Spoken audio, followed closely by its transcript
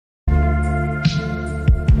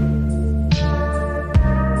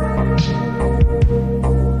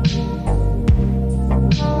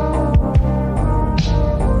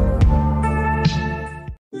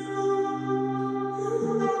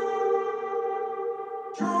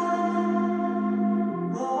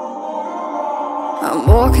I'm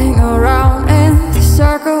walking around in the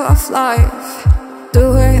circle of life,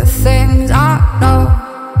 doing the things I know,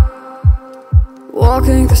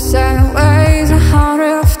 walking the same ways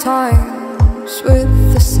 100 times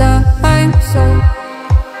with the same soul.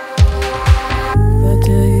 But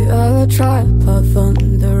do you ever try to path on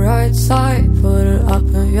the right side, put it up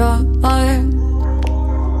in your mind?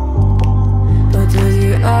 But did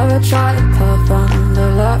you ever try to path on the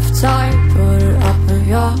left side, put it up in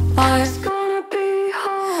your mind? It's gonna be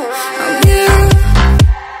hard. You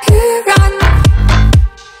run,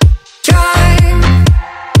 try,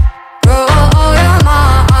 grow all your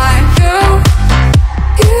mind. You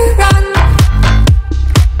run,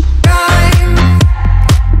 try,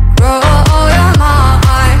 grow all your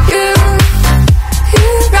mind. You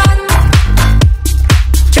run,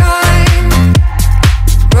 try,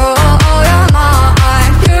 grow all your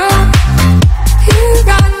mind. You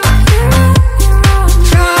run,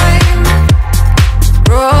 try,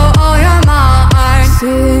 grow all your mind.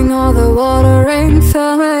 Seeing all the watering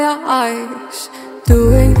familiar eyes,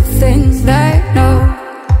 doing the things they know,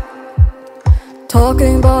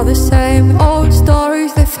 talking about the same old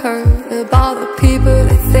stories they've heard about the people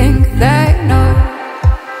they think they know.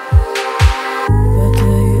 But do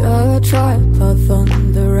you ever try to path on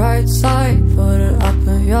the right side, put it up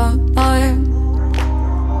in your mind?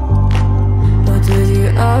 But did you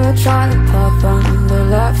ever try to path on the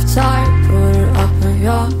left side, put it up in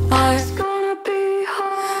your mind? It's gonna be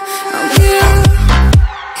hard.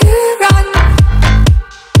 You run,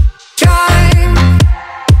 try,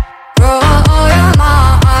 grow all your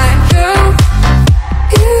mind. You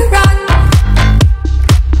run,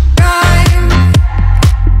 try,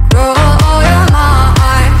 grow all your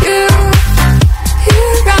mind. You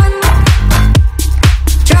run,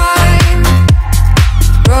 try,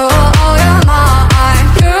 grow all your mind.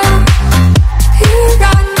 You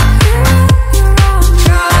run,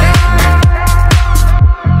 try.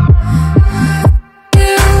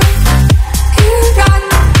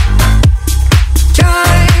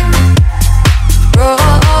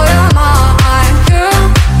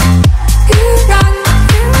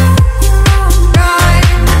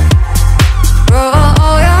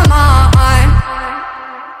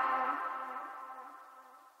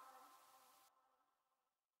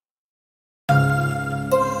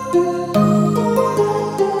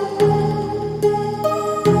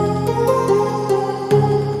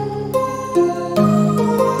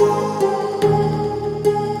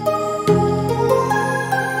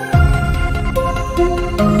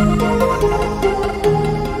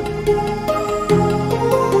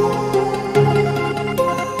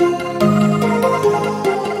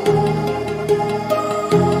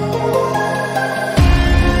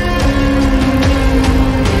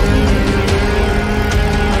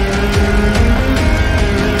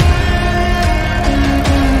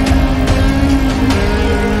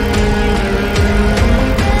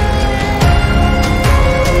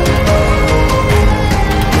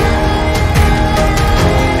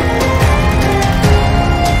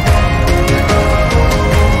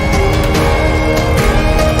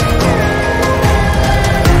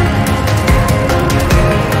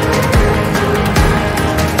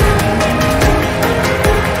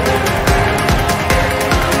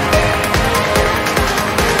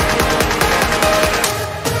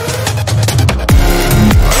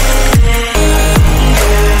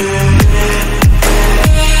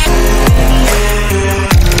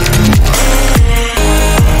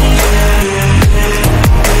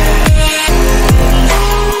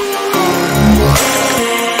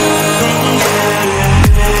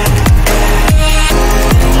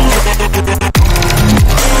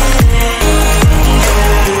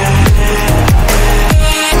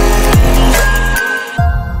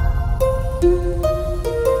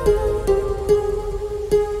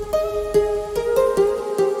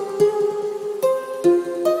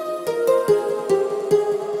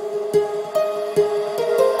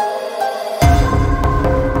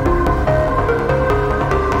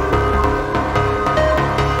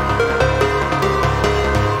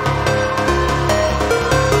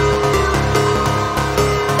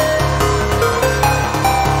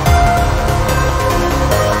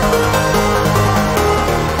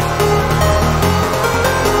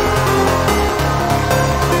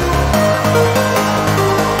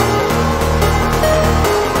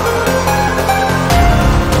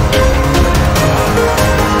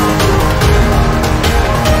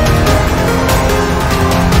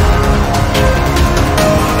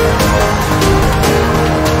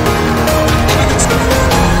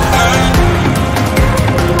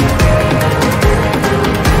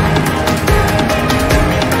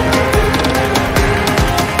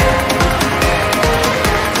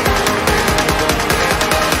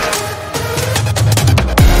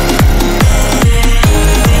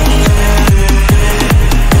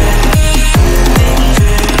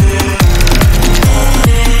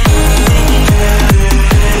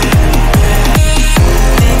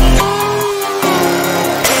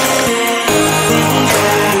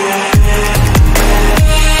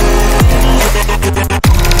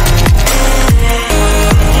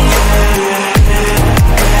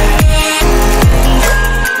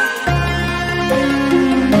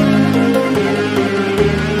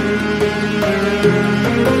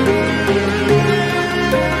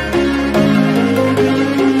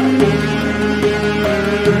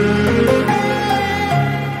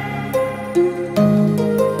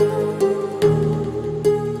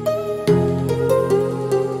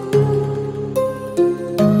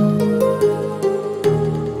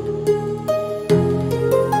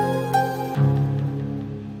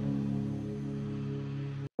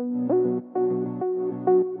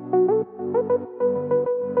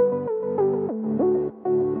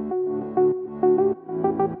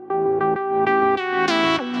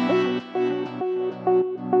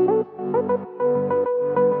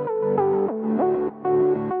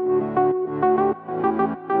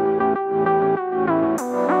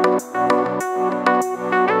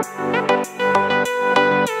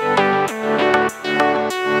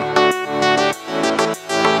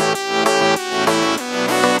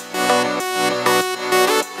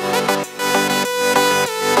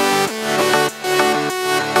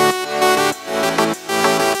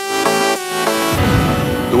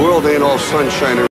 world ain't all sunshine and